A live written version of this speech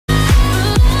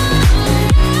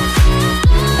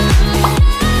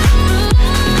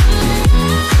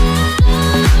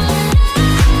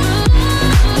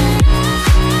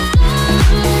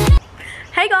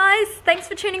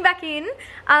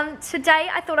Today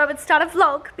I thought I would start a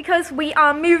vlog because we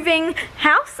are moving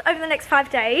house over the next 5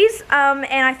 days, and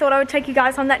I thought I would take you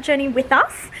guys on that journey with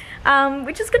us,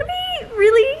 which is going to be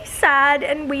really sad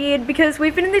and weird because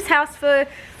we've been in this house for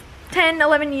 10,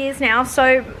 11 years now,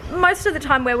 so most of the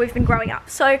time where we've been growing up.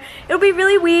 So it'll be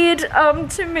really weird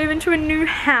to move into a new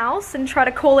house and try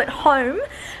to call it home,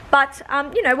 but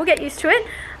you know, we'll get used to it.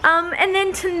 And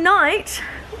then tonight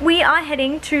we are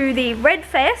heading to the Red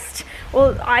Fest,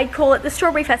 or I call it the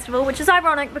Strawberry Festival, which is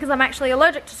ironic because I'm actually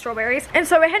allergic to strawberries. And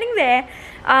so we're heading there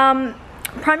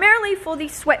primarily for the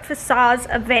Sweat for Sarz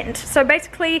event. So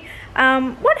basically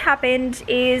what happened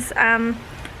is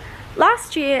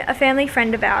last year a family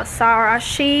friend of ours, Sarah,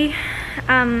 she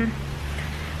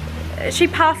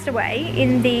passed away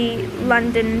in the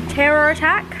London terror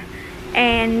attack,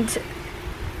 and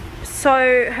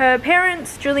so her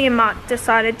parents, Julie and Mark,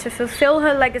 decided to fulfill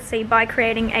her legacy by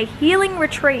creating a healing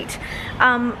retreat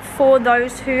for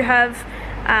those who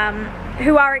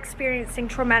are experiencing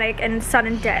traumatic and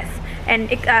sudden death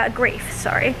and grief,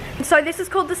 sorry. So this is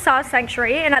called the Sarz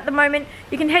Sanctuary, and at the moment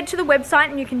you can head to the website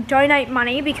and you can donate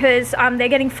money because they're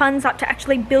getting funds up to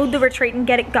actually build the retreat and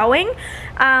get it going.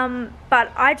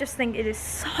 But I just think it is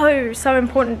so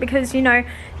important because, you know,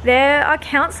 there are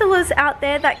counsellors out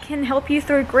there that can help you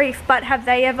through grief, but have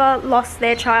they ever lost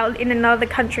their child in another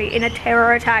country in a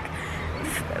terror attack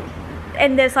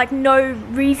and there's like no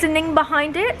reasoning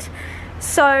behind it?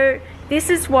 So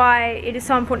this is why it is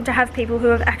so important to have people who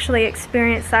have actually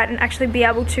experienced that and actually be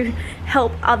able to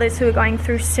help others who are going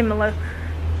through similar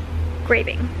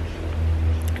grieving.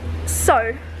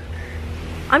 So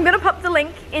I'm going to pop the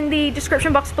link in the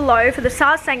description box below for the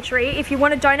Sarz Sanctuary. If you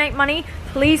want to donate money,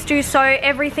 please do so.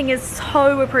 Everything is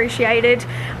so appreciated.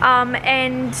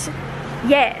 And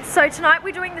yeah, so tonight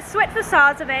we're doing the Sweat for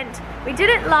Sarz event. We did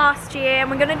it last year and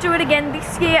we're going to do it again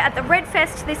this year at the Red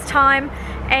Fest this time.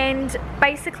 And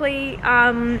basically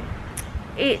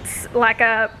it's like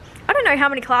I don't know how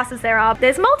many classes there are.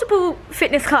 There's multiple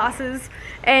fitness classes,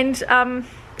 and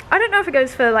I don't know if it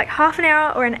goes for like half an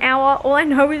hour or an hour. All I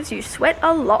know is you sweat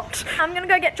a lot. I'm gonna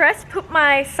go get dressed, put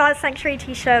my Sarz Sanctuary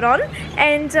t-shirt on,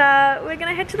 and we're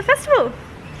gonna head to the festival.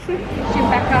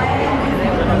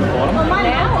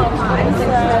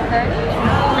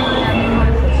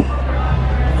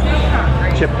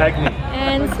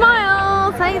 And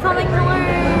smile, say something hello.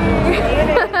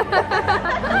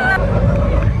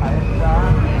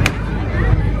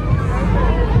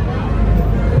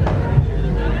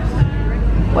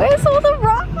 Where's all the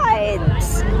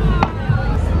rides?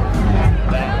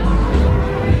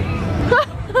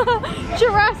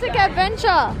 Jurassic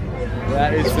Adventure.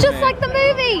 It's just like the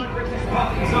movie.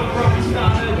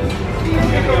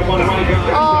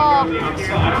 Oh.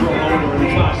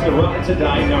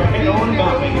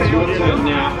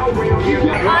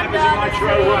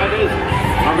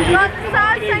 Got the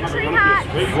Sarz Sanctuary hat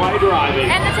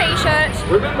and the t-shirt.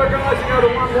 Remember guys, you go to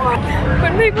one.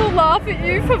 When people laugh at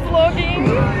you for vlogging.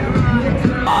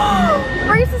 Oh,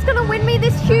 Reese is gonna win me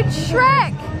this huge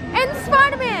Shrek and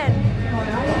Spider-Man.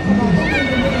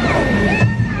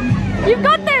 You've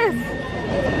got this!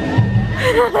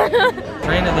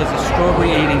 Trina, there's a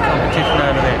strawberry eating competition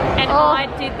over there. And I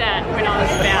did that when I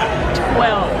was about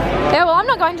 12. Yeah, well I'm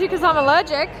not going to because I'm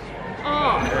allergic.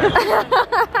 Oh. I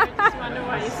just wonder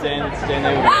why you stand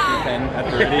there with your pen at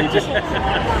the ready. Just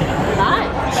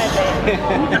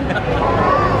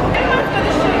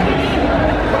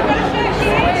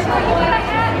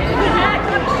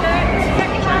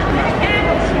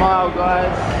smile,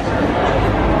 guys.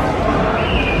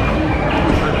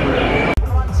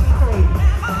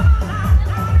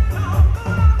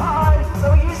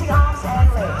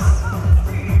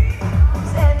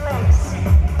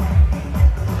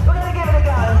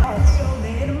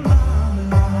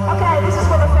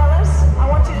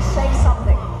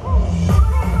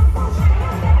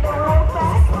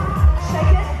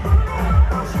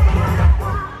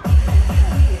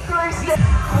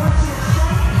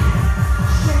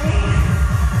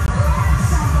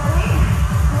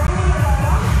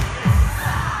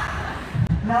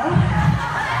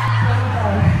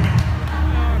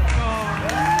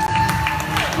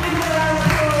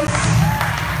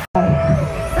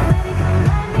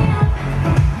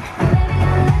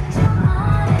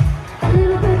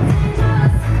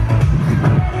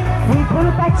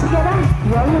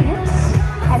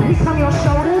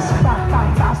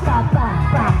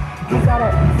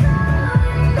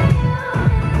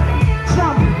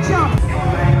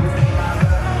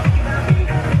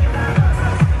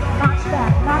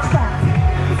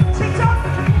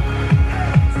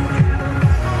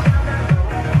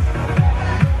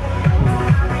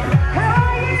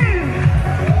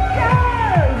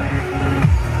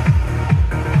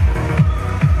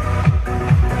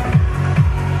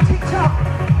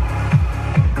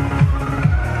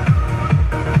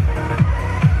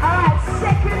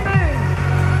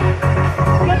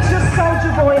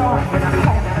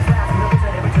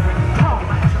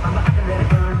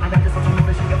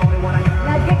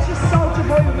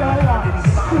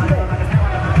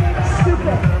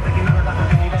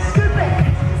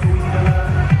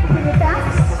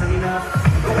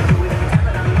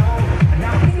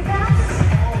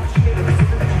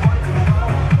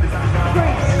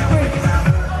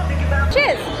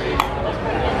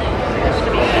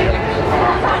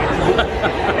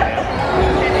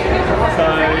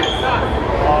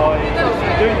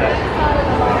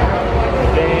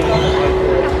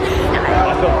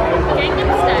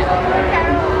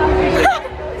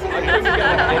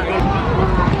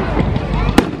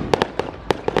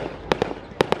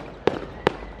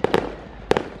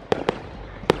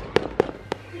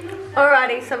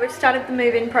 Alrighty, so we've started the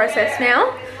move-in process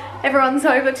now. Everyone's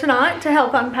over tonight to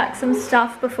help unpack some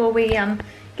stuff before we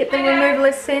get the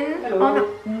removalists in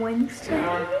on Wednesday.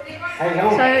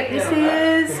 So this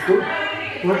is,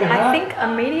 I think,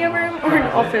 a media room or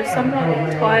an office. I'm not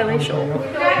entirely sure.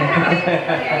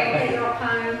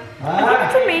 I think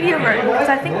it's a media room because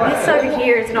I think this over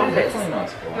here is an office.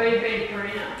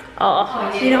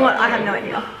 Oh, you know what? I have no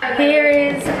idea. Here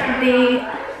is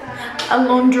a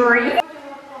laundry.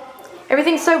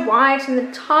 Everything's so white and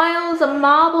the tiles are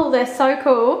marble. They're so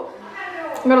cool.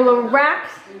 I've got a little rack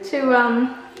to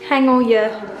hang all your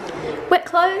wet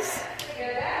clothes.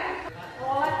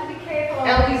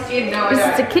 This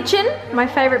is the kitchen, my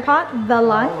favourite part, the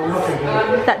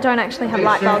lights that don't actually have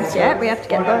light bulbs yet. We have to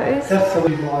get those.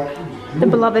 The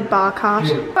beloved bar cart.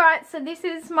 Alright, so this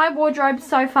is my wardrobe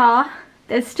so far.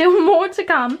 There's still more to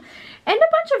come. And a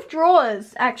bunch of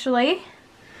drawers, actually.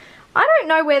 I don't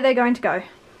know where they're going to go.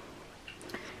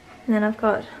 And then I've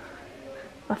got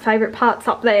my favourite parts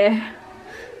up there.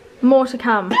 More to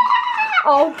come.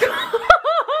 Oh god!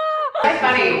 So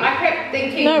funny. I kept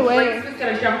thinking Reese was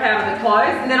going to jump out of the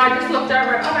clothes, and then I just looked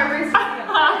over and, oh no, Reese is going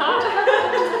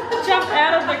to jump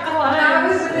out of the clothes.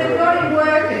 No, they've got him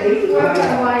working. He's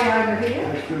working way over here.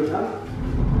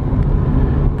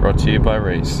 Brought to you by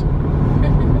Reese.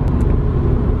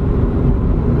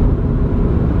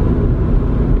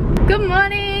 Good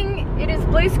morning! It is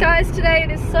blue skies today. It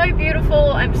is so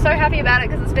beautiful. I'm so happy about it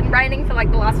because it's been raining for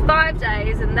like the last 5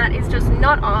 days and that is just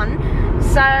not on.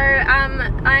 So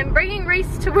I'm bringing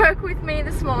Reese to work with me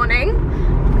this morning.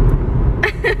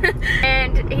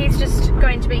 And he's just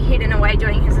going to be hidden away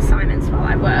doing his assignments while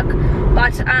I work.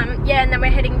 But yeah, and then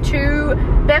we're heading to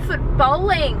barefoot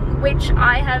bowling, which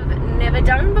I have never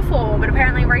done before, but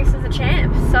apparently Reese is a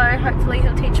champ, so hopefully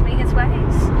he'll teach me his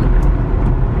ways.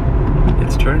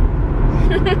 It's true.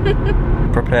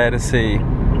 Prepare to see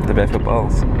the barefoot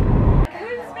bowls.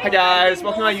 Hi guys,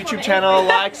 welcome to my YouTube channel.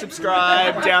 Like,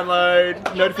 subscribe,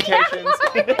 download, notifications.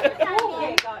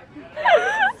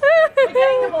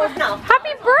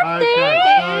 Happy birthday!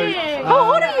 Okay,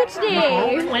 How old are you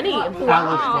today? 20.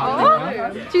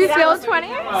 Wow. Do you feel 20?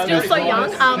 Still so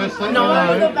young. No,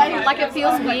 like it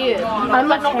feels weird. I'm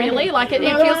like not really. Like it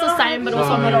feels the same, but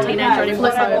also I'm not a teenager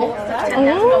anymore. So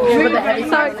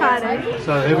So excited.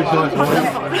 So every time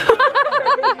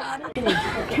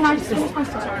can I just finish my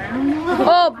story?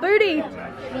 Oh, booty!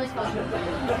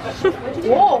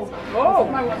 Whoa! Whoa!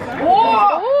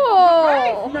 Whoa!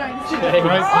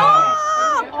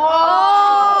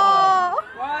 Oh!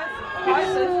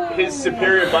 His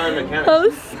superior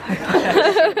biomechanics.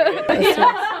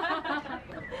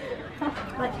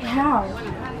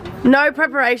 No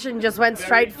preparation, just went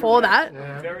straight for that.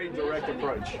 Very direct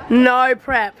approach. No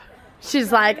prep.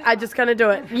 She's like, I just gonna do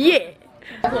it. Yeah.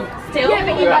 Still? Yeah,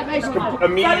 but you like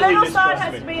Immediately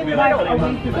distrust me. I'm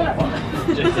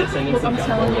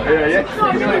telling you.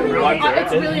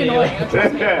 It's really annoying.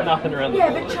 Nothing around.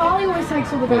 Yeah, but Charlie always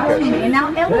takes all the best from me, and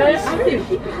now Ella is too.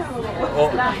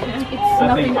 It's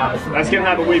nothing. That's gonna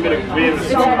have a wee bit of weird.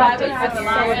 It's all about it at the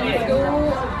moment.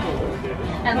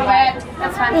 And wet.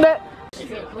 That's fine.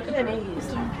 Look at her knees.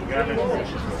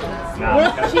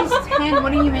 She's 10,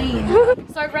 what do you mean?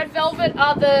 So red velvet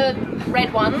are the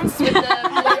red ones with the blue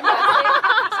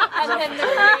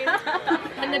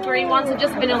and the green ones are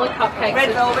just vanilla cupcakes.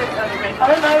 Red velvet are the red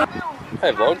velvet.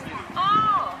 Hey vlog.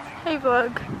 Hey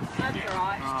vlog.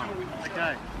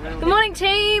 Good morning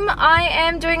team. I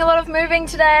am doing a lot of moving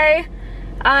today.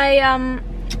 I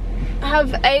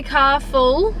have a car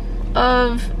full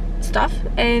of stuff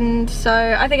and so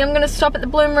I think I'm gonna stop at the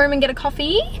Bloom Room and get a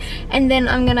coffee and then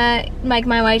I'm gonna make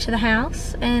my way to the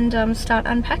house and start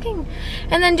unpacking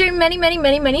and then do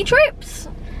many trips.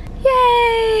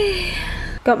 Yay!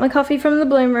 Got my coffee from the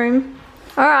Bloom Room.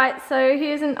 Alright, so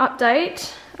here's an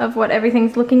update of what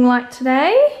everything's looking like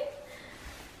today.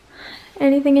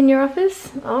 Anything in your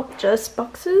office? Oh, just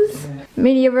boxes.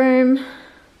 Media room.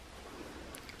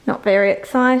 Not very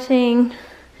exciting.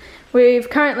 We've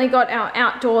currently got our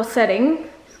outdoor setting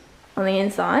on the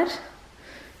inside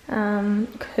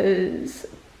because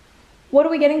what are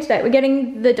we getting today? We're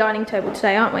getting the dining table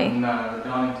today, aren't we? No, the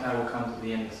dining table comes at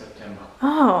the end of September.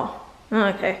 Oh,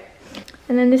 okay.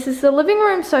 And then this is the living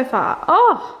room so far.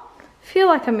 Oh, I feel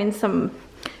like I'm in some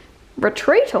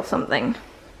retreat or something.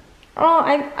 Oh,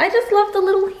 I just love the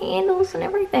little handles and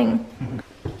everything.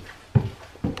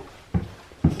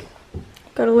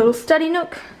 Got a little study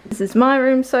nook. This is my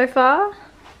room so far.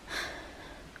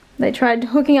 They tried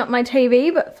hooking up my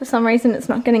TV, but for some reason it's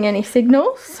not getting any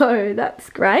signal, so that's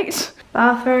great.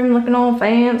 Bathroom looking all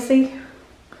fancy.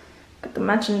 Got the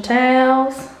matching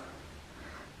towels.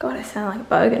 God, I sound like a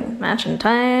bogan. Matching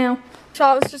town. So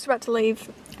I was just about to leave,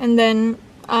 and then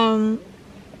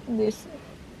this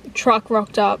truck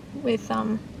rocked up with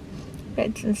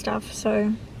beds and stuff.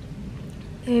 So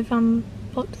they've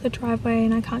blocked the driveway,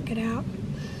 and I can't get out.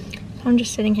 So I'm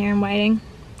just sitting here and waiting,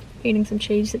 eating some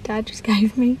cheese that Dad just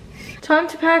gave me. Time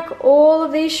to pack all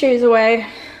of these shoes away.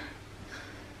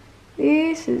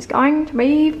 This is going to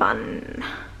be fun.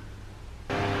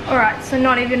 Alright, so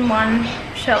not even one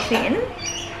shelf in,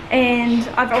 and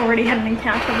I've already had an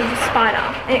encounter with a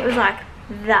spider. It was like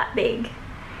that big.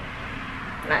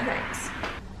 No thanks.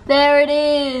 There it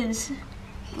is.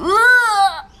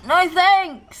 Ugh, no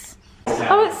thanks.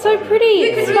 Oh, it's so pretty.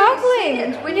 It's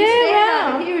sparkling. When you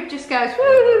stand over here, it just goes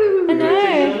woo. I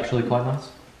know. It's actually quite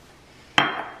nice.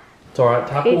 It's alright,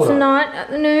 tap It's water. night at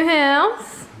the new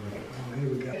house.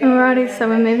 Alrighty, so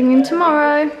we're moving in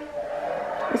tomorrow.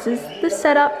 This is the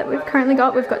setup that we've currently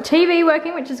got. We've got TV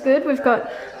working, which is good. We've got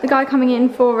the guy coming in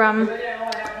for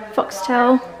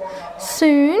Foxtel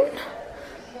soon.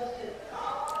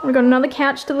 We've got another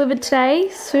couch delivered today.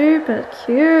 Super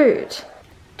cute.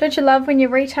 Don't you love when your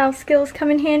retail skills come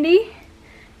in handy?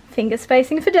 Finger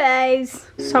spacing for days.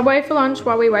 Subway for lunch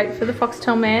while we wait for the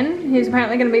Foxtel man. He's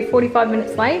apparently going to be 45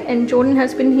 minutes late, and Jordan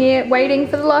has been here waiting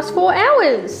for the last 4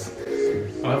 hours.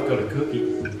 I've got a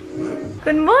cookie.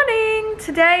 Good morning.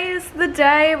 Today is the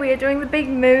day we are doing the big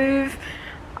move.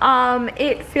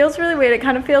 It feels really weird. It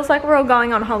kind of feels like we're all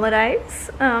going on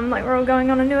holidays, like we're all going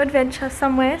on a new adventure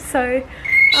somewhere. So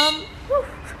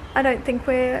I don't think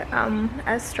we're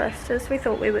as stressed as we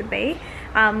thought we would be.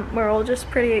 We're all just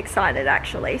pretty excited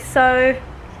actually. So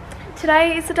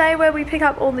today is the day where we pick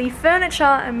up all the furniture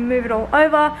and move it all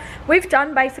over. We've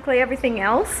done basically everything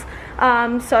else.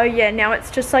 So yeah, now it's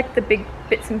just like the big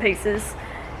bits and pieces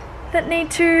that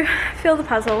need to fill the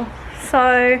puzzle. So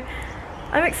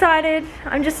I'm excited.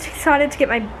 I'm just excited to get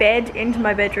my bed into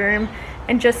my bedroom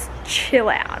and just chill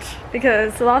out,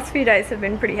 because the last few days have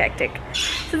been pretty hectic.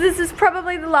 So this is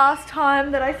probably the last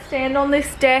time that I stand on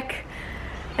this deck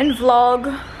and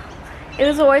vlog. It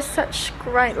is always such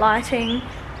great lighting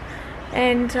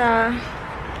and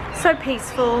so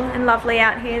peaceful and lovely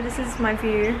out here. This is my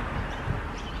view.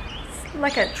 It's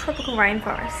like a tropical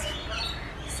rainforest.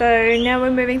 So now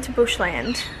we're moving to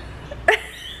bushland.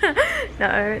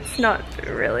 No, it's not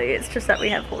really. It's just that we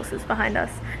have horses behind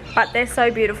us. But they're so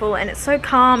beautiful, and it's so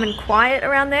calm and quiet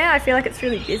around there. I feel like it's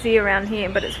really busy around here,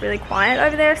 but it's really quiet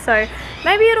over there. So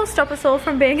maybe it'll stop us all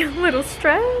from being a little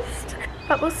stressed.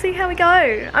 But we'll see how we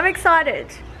go. I'm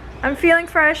excited. I'm feeling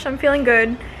fresh. I'm feeling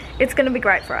good. It's going to be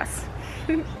great for us.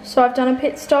 So I've done a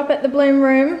pit stop at the Bloom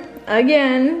Room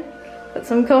again. Got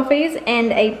some coffees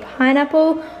and a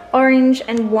pineapple, orange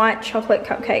and white chocolate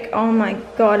cupcake. Oh my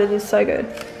god, it is so good.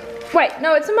 Wait,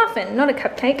 no, it's a muffin, not a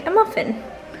cupcake, a muffin.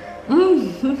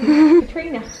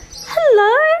 Katrina.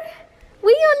 Hello,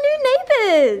 we are new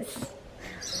neighbours.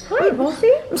 Hi,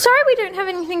 Bossy. I'm sorry we don't have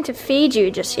anything to feed you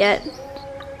just yet.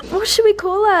 What should we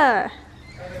call her?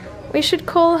 We should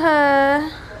call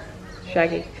her...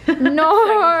 Shaggy.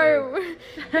 No,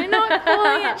 we're not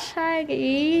calling it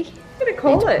Shaggy. What are we gonna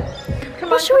call it? Come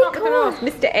What on, should we come call on,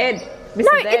 Mr. Ed. Mrs.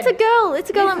 No, Ed. it's a girl. It's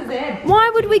a girl. Mrs. Ed. Why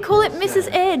would we call it Mrs.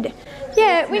 Ed?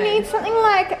 Yeah, we need something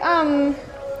like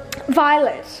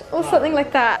Violet or something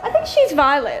like that. I think she's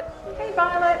Violet. Hey,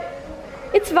 Violet.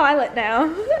 It's Violet now.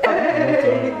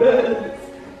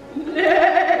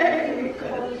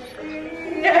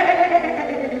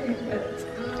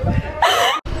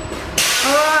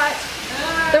 Alright,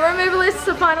 the removalists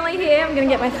are finally here. I'm gonna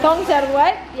get my thongs out of the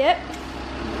way. Yep.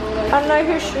 I don't know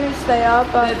whose shoes they are,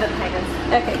 but...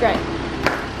 Okay, great.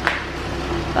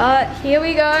 But here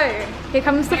we go. Here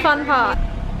comes the fun part.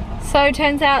 So it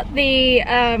turns out the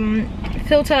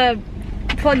filter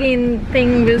plug-in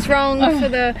thing was wrong for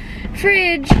the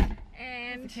fridge.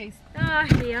 And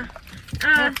here.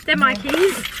 They're my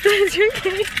keys. Those are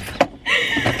keys.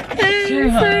 Too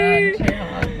hard.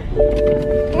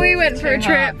 We went for a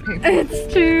trip.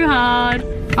 It's too hard.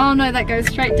 Oh no, that goes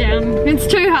straight down. It's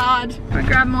too hard. We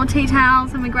grabbed more tea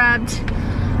towels and we grabbed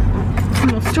some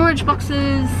more storage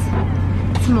boxes,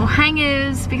 some more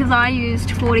hangers, because I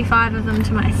used 45 of them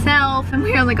to myself and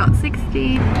we only got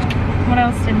 60. What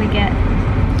else did we get?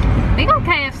 We got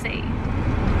KFC.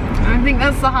 I think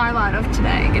that's the highlight of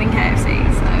today, getting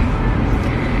KFC, so.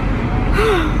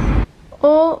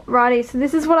 Alrighty, so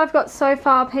this is what I've got so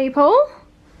far, people.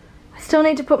 I still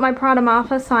need to put my Prada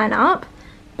Martha sign up,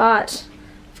 but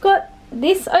I've got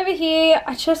this over here.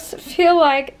 I just feel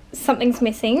like something's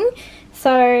missing.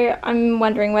 So I'm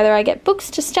wondering whether I get books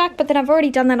to stack, but then I've already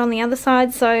done that on the other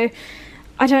side, so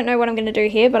I don't know what I'm going to do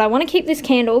here, but I want to keep this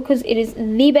candle because it is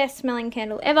the best smelling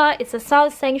candle ever. It's a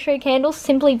Sarz Sanctuary candle,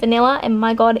 simply vanilla, and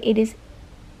my god, it is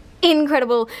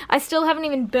incredible. I still haven't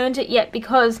even burnt it yet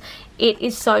because it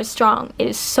is so strong. It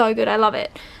is so good. I love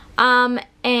it.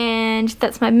 And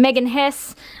that's my Megan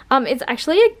Hess. It's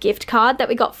actually a gift card that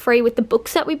we got free with the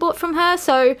books that we bought from her.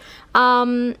 So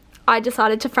I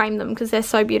decided to frame them because they're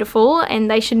so beautiful and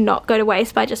they should not go to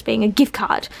waste by just being a gift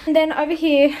card. And then over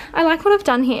here, I like what I've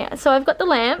done here. So I've got the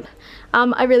lamp.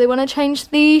 I really want to change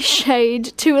the shade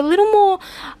to a little more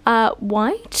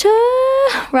whiter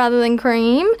rather than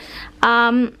cream.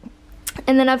 And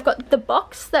then I've got the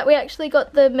box that we actually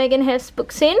got the Megan Hess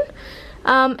books in.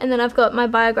 And then I've got my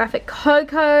biographic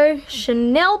Coco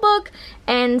Chanel book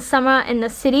and Summer and the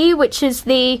City, which is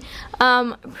the,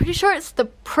 I'm pretty sure it's the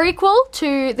prequel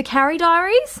to the Carrie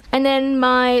Diaries. And then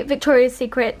my Victoria's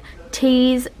Secret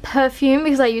Tease perfume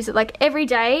because I use it like every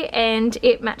day and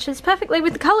it matches perfectly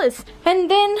with the colours. And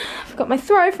then I've got my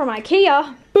throw from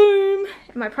IKEA, boom,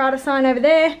 and my Prada sign over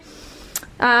there.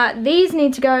 These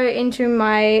need to go into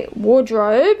my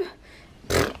wardrobe.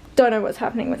 Don't know what's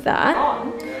happening with that.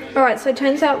 Alright, so it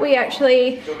turns out we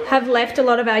actually have left a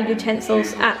lot of our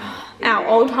utensils at our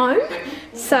old home.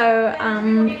 So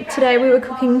today we were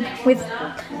cooking with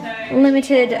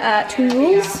limited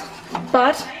tools,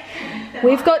 but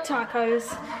we've got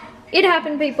tacos. It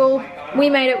happened, people. We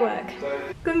made it work.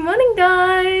 Good morning,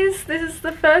 guys. This is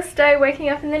the first day waking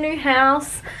up in the new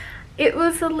house. It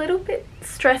was a little bit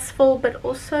stressful, but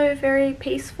also very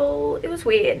peaceful. It was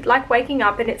weird, like waking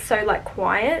up and it's so like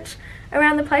quiet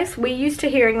around the place. We're used to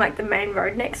hearing like the main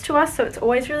road next to us, so it's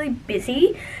always really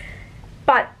busy,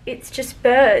 but it's just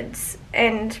birds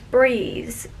and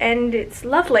breeze and it's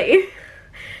lovely.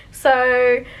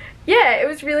 So yeah, it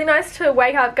was really nice to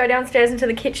wake up, go downstairs into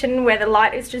the kitchen where the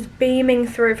light is just beaming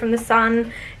through from the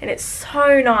sun, and it's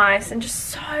so nice and just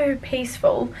so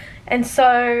peaceful. And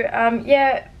so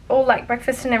yeah, all like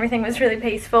breakfast and everything was really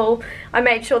peaceful. I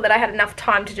made sure that I had enough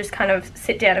time to just kind of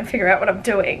sit down and figure out what I'm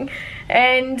doing.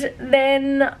 And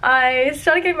then I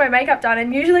started getting my makeup done,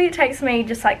 and usually it takes me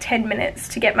just like 10 minutes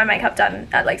to get my makeup done,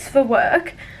 at least for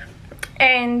work.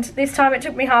 And this time it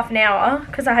took me half an hour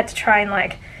because I had to try and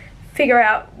like figure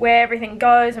out where everything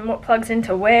goes and what plugs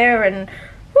into where, and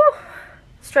whew,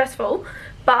 stressful.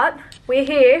 But we're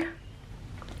here.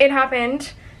 It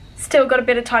happened. Still got a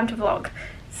bit of time to vlog.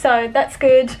 So that's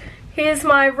good. Here's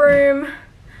my room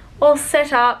all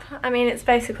set up. I mean, it's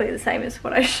basically the same as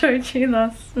what I showed you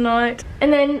last night.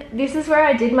 And then this is where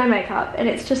I did my makeup, and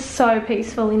it's just so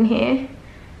peaceful in here.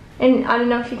 And I don't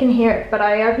know if you can hear it, but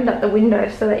I opened up the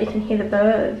window so that you can hear the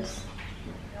birds.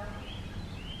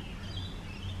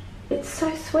 It's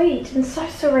so sweet and so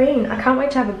serene. I can't wait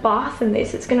to have a bath in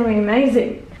this. It's going to be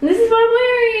amazing. And this is what I'm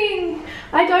wearing.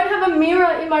 I don't have a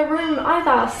mirror in my room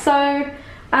either, so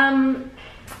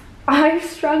I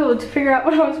struggled to figure out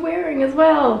what I was wearing as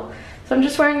well. So I'm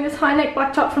just wearing this high neck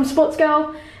black top from Sports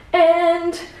Girl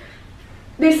and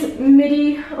this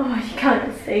midi, oh you can't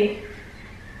even see,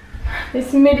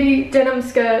 this midi denim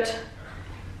skirt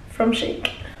from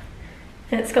Chic.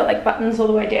 And it's got like buttons all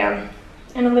the way down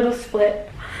and a little split.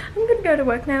 I'm gonna go to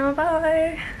work now,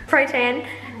 bye. Spray tan,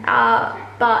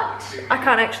 but I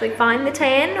can't actually find the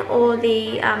tan or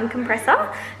the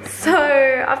compressor.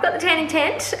 So I've got the tanning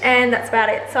tent and that's about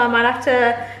it. So I might have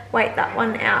to wait that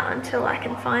one out until I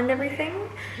can find everything.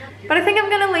 But I think I'm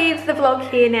gonna leave the vlog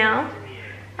here now.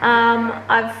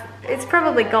 It's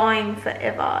probably going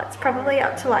forever. It's probably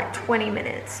up to like 20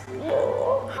 minutes.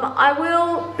 I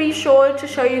will be sure to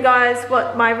show you guys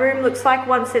what my room looks like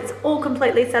once it's all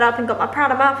completely set up and got my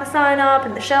Prada Martha sign up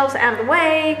and the shelves out of the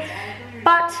way.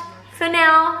 But for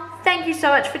now, thank you so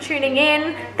much for tuning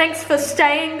in. Thanks for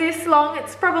staying this long.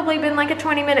 It's probably been like a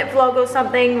 20-minute vlog or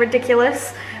something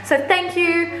ridiculous. So thank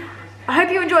you. I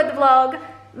hope you enjoyed the vlog.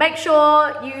 Make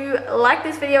sure you like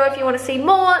this video if you want to see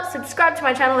more, subscribe to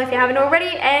my channel if you haven't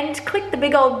already, and click the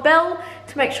big old bell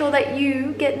to make sure that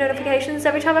you get notifications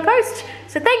every time I post.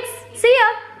 So thanks, see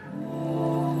ya!